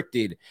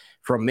restricted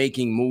from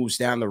making moves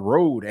down the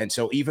road. And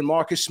so even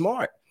Marcus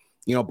Smart,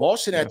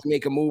 Boston had to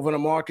make a move on a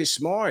Marcus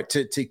Smart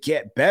to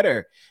get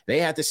better. They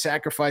had to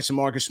sacrifice a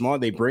Marcus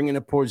Smart. They bring in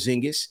a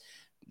Porzingis.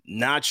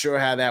 Not sure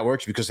how that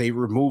works because they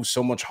remove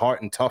so much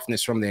heart and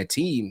toughness from their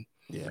team.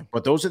 Yeah.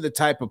 But those are the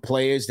type of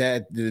players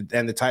and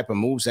the type of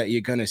moves that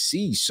you're going to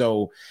see.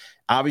 So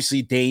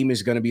obviously Dame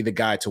is going to be the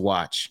guy to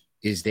watch.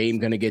 Is Dame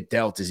going to get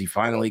dealt? Is he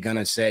finally going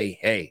to say,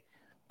 hey,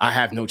 I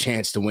have no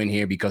chance to win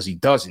here, because he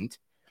doesn't?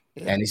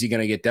 Yeah. And is he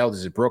going to get dealt?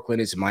 Is it Brooklyn?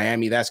 Is it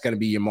Miami? That's going to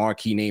be your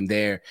marquee name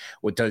there.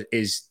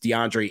 Is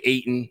DeAndre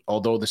Ayton,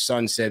 although the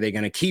Suns said they're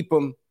going to keep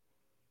him,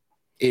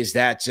 is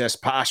that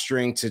just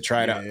posturing to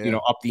try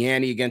to up the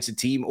ante against a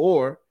team?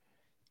 Or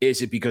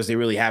is it because they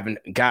really haven't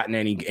gotten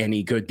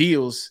any good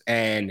deals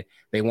and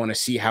they want to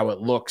see how it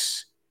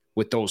looks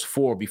with those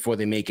four before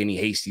they make any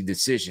hasty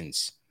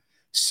decisions?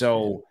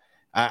 So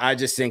I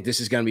just think this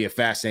is going to be a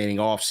fascinating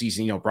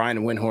offseason. Brian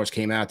Windhorst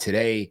came out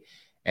today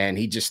and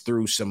he just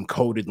threw some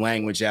coded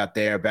language out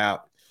there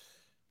about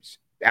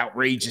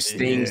outrageous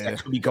things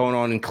that could be going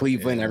on in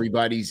Cleveland.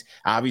 Everybody's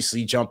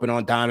obviously jumping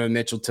on Donovan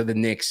Mitchell to the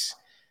Knicks.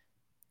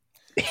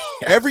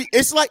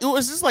 It's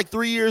just like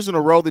 3 years in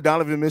a row that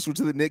Donovan Mitchell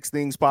to the Knicks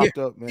things popped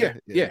up, man.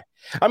 Yeah.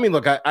 I mean,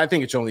 look, I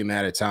think it's only a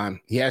matter of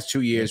time. He has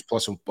 2 years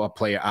plus a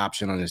player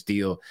option on his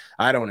deal.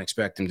 I don't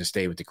expect him to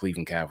stay with the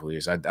Cleveland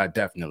Cavaliers. I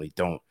definitely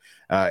don't.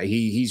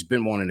 He's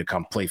been wanting to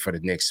come play for the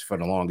Knicks for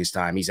the longest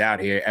time. He's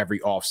out here every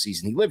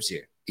offseason. He lives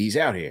here. He's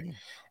out here.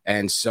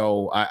 And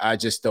so I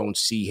just don't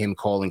see him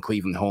calling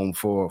Cleveland home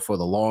for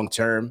the long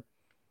term.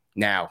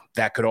 Now,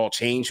 that could all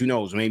change. Who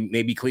knows?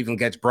 Maybe Cleveland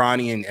gets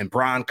Bronny and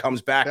Bron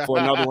comes back for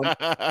another one,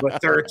 for a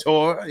third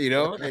tour,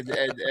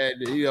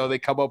 and they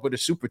come up with a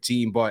super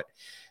team. But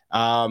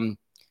I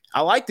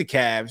like the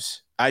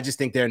Cavs. I just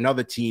think they're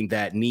another team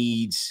that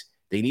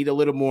they need a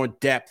little more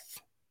depth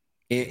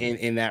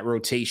in that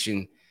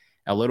rotation,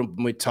 a little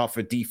bit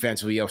tougher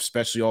defensively,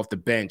 especially off the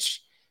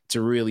bench,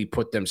 to really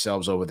put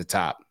themselves over the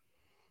top.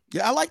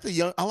 Yeah, I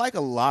like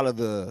a lot of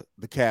the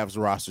Cavs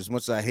rosters,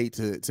 much as I hate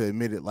to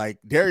admit it. Like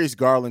Darius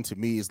Garland to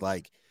me is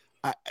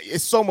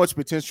it's so much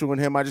potential in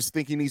him. I just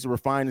think he needs to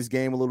refine his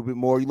game a little bit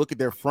more. You look at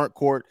their front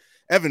court,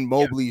 Evan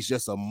Mobley is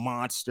just a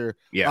monster.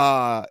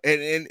 Yeah.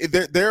 And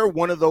they're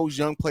one of those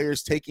young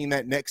players taking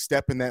that next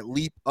step and that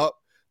leap up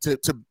to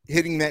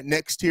hitting that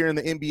next tier in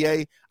the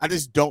NBA. I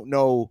just don't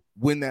know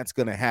when that's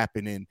going to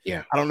happen. And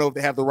I don't know if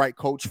they have the right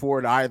coach for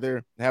it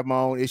either. I have my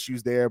own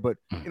issues there, but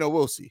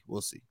we'll see.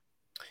 We'll see.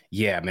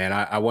 Yeah, man,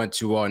 I went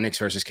to Knicks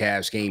versus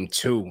Cavs game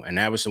 2, and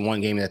that was the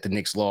one game that the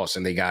Knicks lost,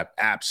 and they got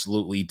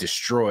absolutely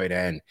destroyed,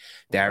 and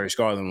Darius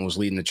Garland was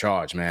leading the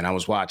charge, man. I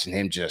was watching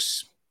him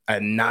just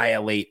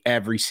annihilate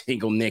every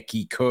single Knick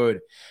he could.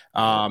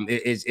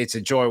 It's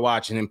a joy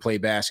watching him play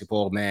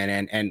basketball,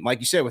 man, and like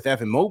you said, with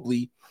Evan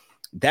Mobley,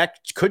 that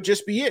could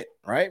just be it,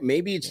 right?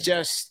 Maybe it's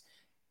just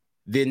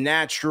the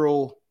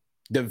natural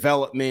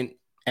development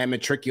and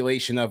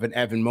matriculation of an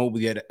Evan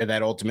Mobley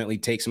that ultimately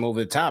takes him over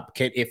the top.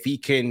 If he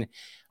can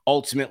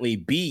ultimately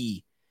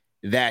be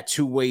that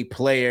two-way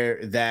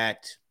player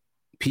that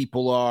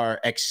people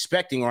are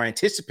expecting or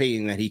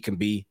anticipating that he can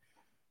be,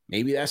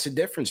 maybe that's a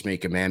difference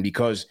maker, man,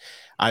 because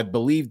I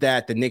believe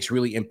that the Knicks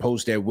really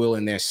imposed their will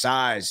and their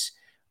size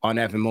on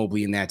Evan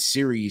Mobley in that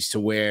series to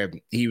where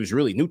he was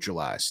really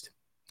neutralized.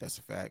 That's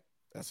a fact.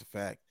 That's a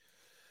fact.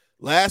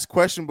 Last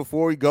question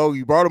before we go.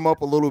 You brought him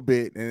up a little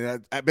bit,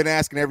 and I've been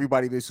asking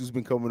everybody this who's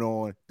been coming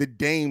on. The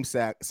Dame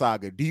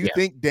saga. Do you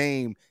think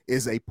Dame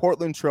is a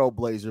Portland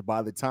Trailblazer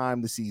by the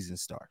time the season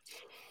starts?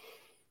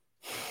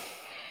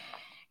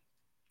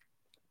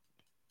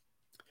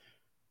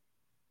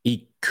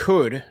 He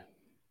could,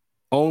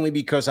 only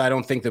because I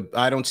don't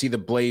see the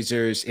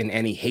Blazers in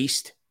any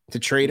haste to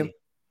trade him.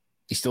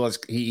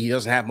 He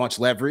doesn't have much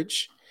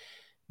leverage.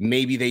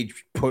 Maybe they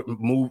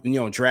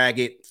drag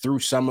it through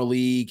summer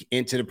league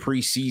into the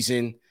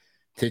preseason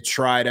to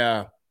try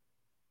to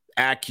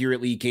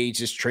accurately gauge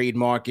this trade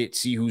market,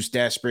 see who's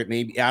desperate.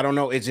 Maybe, I don't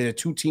know. Is it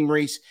a 2-team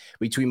race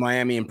between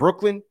Miami and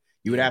Brooklyn?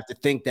 You would have to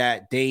think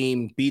that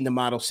Dame, being the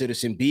model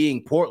citizen,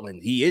 being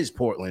Portland, he is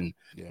Portland.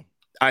 Yeah.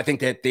 I think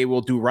that they will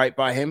do right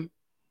by him.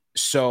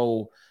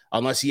 So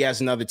unless he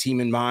has another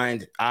team in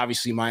mind,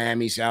 obviously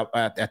Miami's out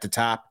at the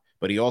top,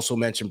 but he also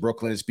mentioned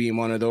Brooklyn as being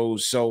one of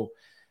those. So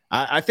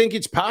I think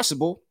it's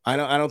possible. I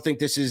don't think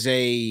this is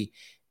a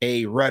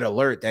red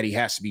alert that he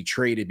has to be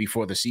traded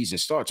before the season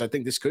starts. I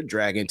think this could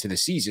drag into the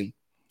season,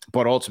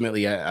 but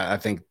ultimately I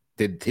think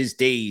that his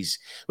days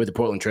with the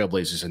Portland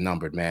Trailblazers are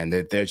numbered, man.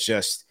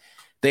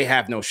 They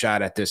have no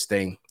shot at this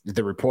thing.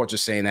 The reports are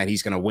saying that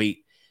he's going to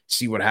wait,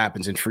 see what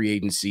happens in free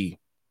agency.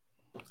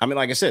 I mean,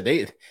 like I said,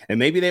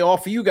 maybe they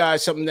offer you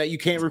guys something that you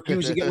can't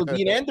refuse to get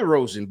LaVine and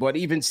DeRozan, but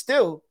even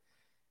still,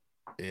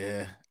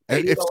 yeah.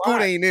 If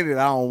Scoot ain't in it,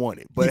 I don't want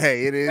it. But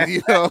hey, it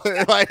is,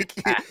 like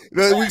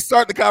we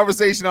start the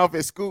conversation off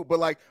at Scoot. But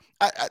like,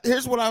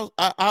 here's what I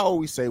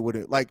always say with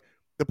it: like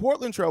the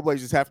Portland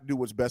Trailblazers have to do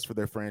what's best for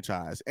their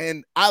franchise,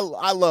 and I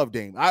love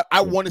Dame.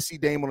 I want to see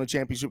Dame on a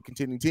championship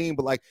contending team,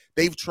 but like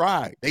they've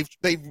tried, they've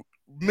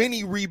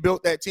many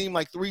rebuilt that team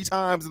like 3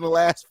 times in the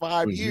last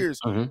 5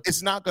 years.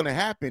 It's not going to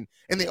happen,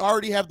 and they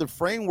already have the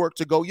framework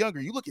to go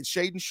younger. You look at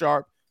Shaedon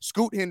Sharpe,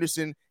 Scoot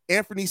Henderson,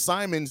 Anthony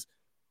Simons.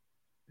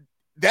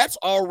 That's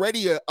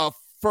already a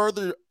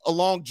further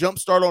along jump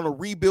start on a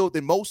rebuild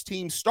than most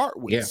teams start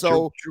with. Yeah,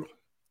 so true.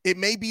 It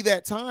may be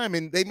that time,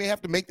 and they may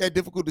have to make that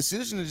difficult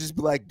decision to just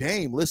be like,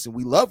 Dame, listen,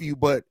 we love you,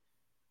 but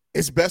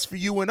it's best for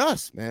you and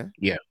us, man.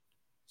 Yeah.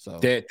 So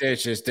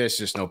there's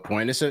just no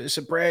point. It's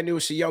a brand new,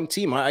 it's a young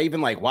team. I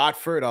even like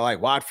Watford. I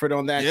like Watford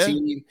on that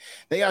team.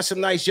 They got some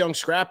nice young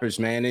scrappers,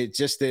 man. It's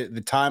just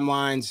the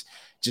timelines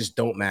just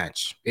don't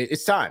match.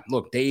 It's time.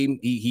 Look, Dame,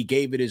 he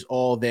gave it his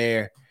all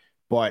there.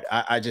 But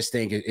I just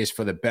think it's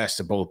for the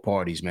best of both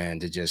parties, man,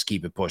 to just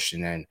keep it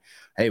pushing. And,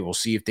 hey, we'll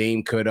see if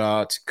Dame could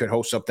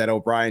host up that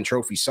O'Brien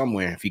Trophy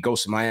somewhere. If he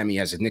goes to Miami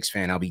as a Knicks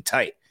fan, I'll be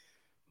tight.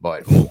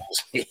 But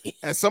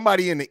as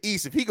somebody in the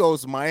East, if he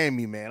goes to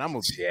Miami, man, I'm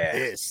going to be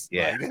pissed.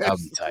 Yeah, like, I'll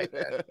be tight,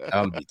 man.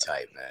 I'll be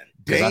tight, man.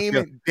 Dame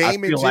and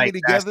Jimmy like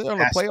together on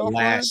the playoff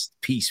last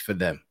piece for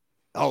them.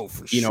 Oh,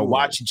 for sure.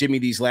 Watch Jimmy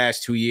these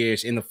last 2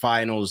 years in the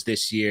finals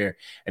this year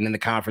and in the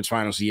conference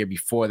finals the year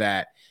before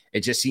that. It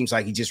just seems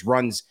like he just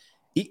runs –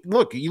 you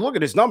look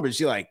at his numbers,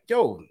 you're like,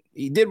 yo,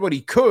 he did what he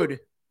could,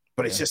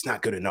 but it's just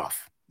not good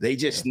enough. They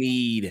just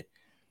need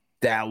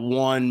that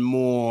one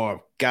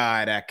more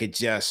guy that could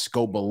just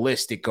go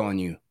ballistic on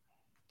you.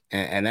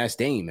 And that's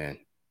Dame, man.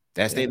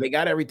 They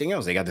got everything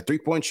else. They got the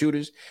 3-point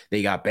shooters.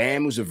 They got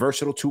Bam, who's a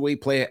versatile 2-way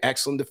player,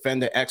 excellent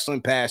defender,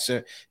 excellent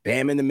passer.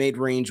 Bam in the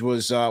mid-range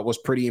was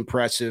pretty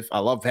impressive. I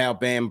love how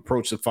Bam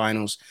approached the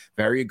finals.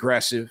 Very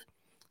aggressive.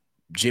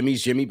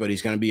 Jimmy's Jimmy, but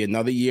he's going to be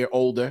another year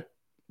older.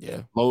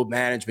 Yeah, load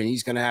management.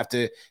 He's going to have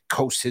to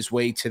coast his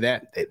way to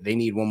that. They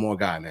need one more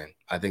guy, man.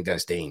 I think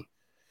that's Dame.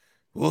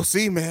 We'll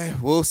see,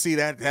 man. We'll see.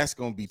 That's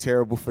going to be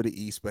terrible for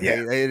the East, but hey,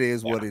 it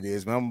is what it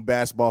is, man. I'm a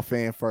basketball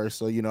fan first,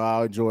 so,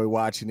 I'll enjoy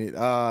watching it.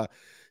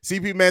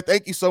 CP, man,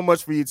 thank you so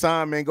much for your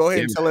time, man. Go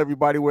ahead and tell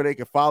everybody where they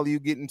can follow you,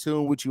 get in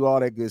tune with you,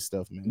 all that good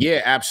stuff, man.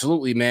 Yeah,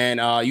 absolutely, man.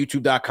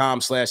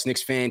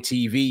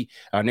 YouTube.com/KnicksFanTV,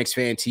 Knicks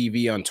Fan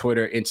TV on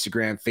Twitter,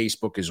 Instagram,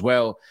 Facebook as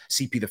well.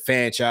 CP the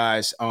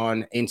Fanchise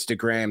on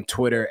Instagram,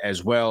 Twitter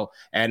as well.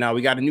 And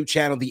we got a new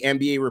channel, the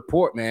NBA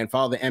Report, man.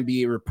 Follow the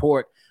NBA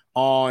Report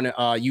on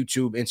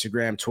YouTube,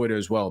 Instagram, Twitter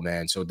as well,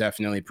 man. So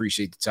definitely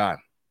appreciate the time.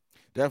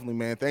 Definitely,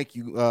 man. Thank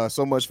you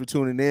so much for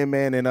tuning in,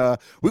 man. And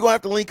we're going to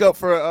have to link up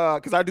for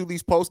because I do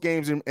these post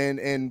games and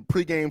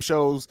pregame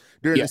shows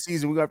during the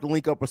season. We're going to have to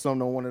link up or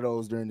something on one of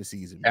those during the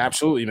season, man.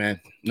 Absolutely, man.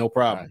 No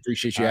problem. Right.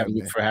 Appreciate you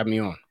having me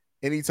on.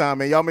 Anytime,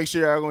 man. Y'all make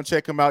sure y'all going to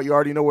check him out. You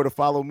already know where to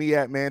follow me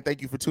at, man.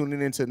 Thank you for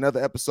tuning in to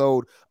another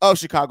episode of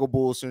Chicago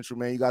Bulls Central,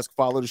 man. You guys can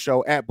follow the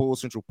show at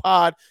Bulls Central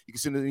Pod. You can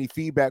send any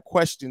feedback,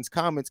 questions,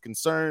 comments,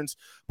 concerns,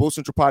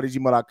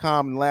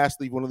 bullcentralpod@gmail.com. And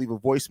lastly, if you want to leave a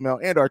voicemail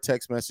and our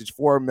text message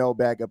for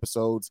mailbag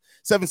episodes,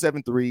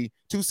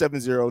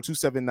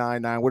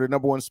 773-270-2799. We're the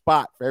number one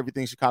spot for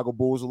everything Chicago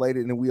Bulls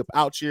related. And we up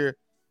out here.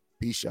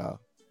 Peace, y'all.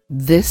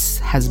 This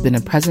has been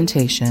a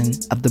presentation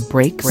of the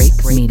Break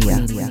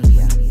Media.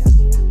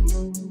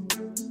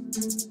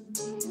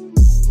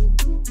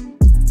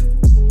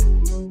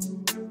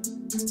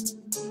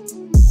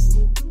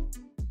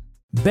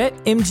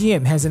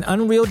 BetMGM has an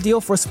unreal deal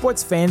for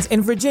sports fans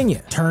in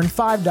Virginia. Turn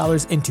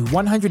 $5 into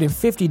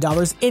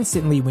 $150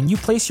 instantly when you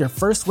place your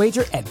first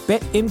wager at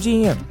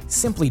BetMGM.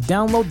 Simply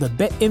download the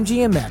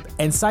BetMGM app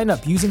and sign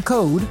up using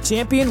code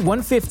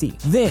Champion150.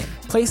 Then,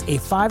 place a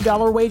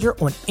 $5 wager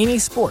on any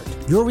sport.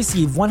 You'll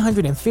receive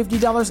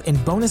 $150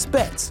 in bonus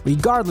bets,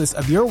 regardless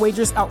of your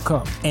wager's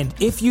outcome. And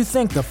if you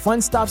think the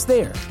fun stops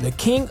there, the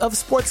king of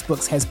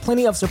sportsbooks has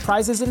plenty of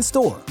surprises in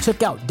store.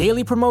 Check out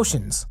daily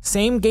promotions,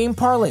 same-game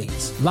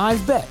parlays,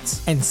 live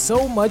bets, and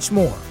so much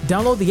more.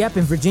 Download the app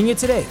in Virginia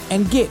today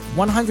and get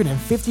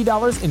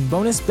 $150 in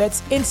bonus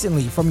bets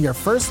instantly from your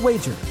first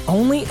wager.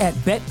 Only at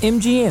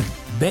BetMGM.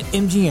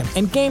 BetMGM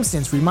and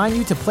GameSense remind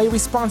you to play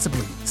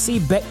responsibly. See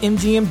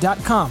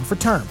BetMGM.com for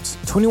terms.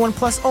 21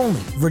 plus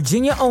only.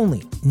 Virginia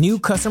only. New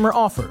customer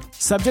offer.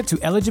 Subject to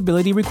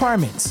eligibility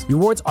requirements.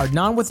 Rewards are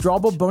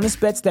non-withdrawable bonus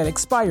bets that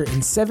expire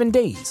in 7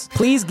 days.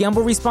 Please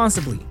gamble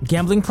responsibly.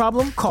 Gambling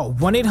problem? Call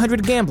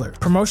 1-800-GAMBLER.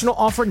 Promotional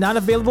offer not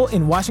available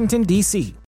in Washington, D.C.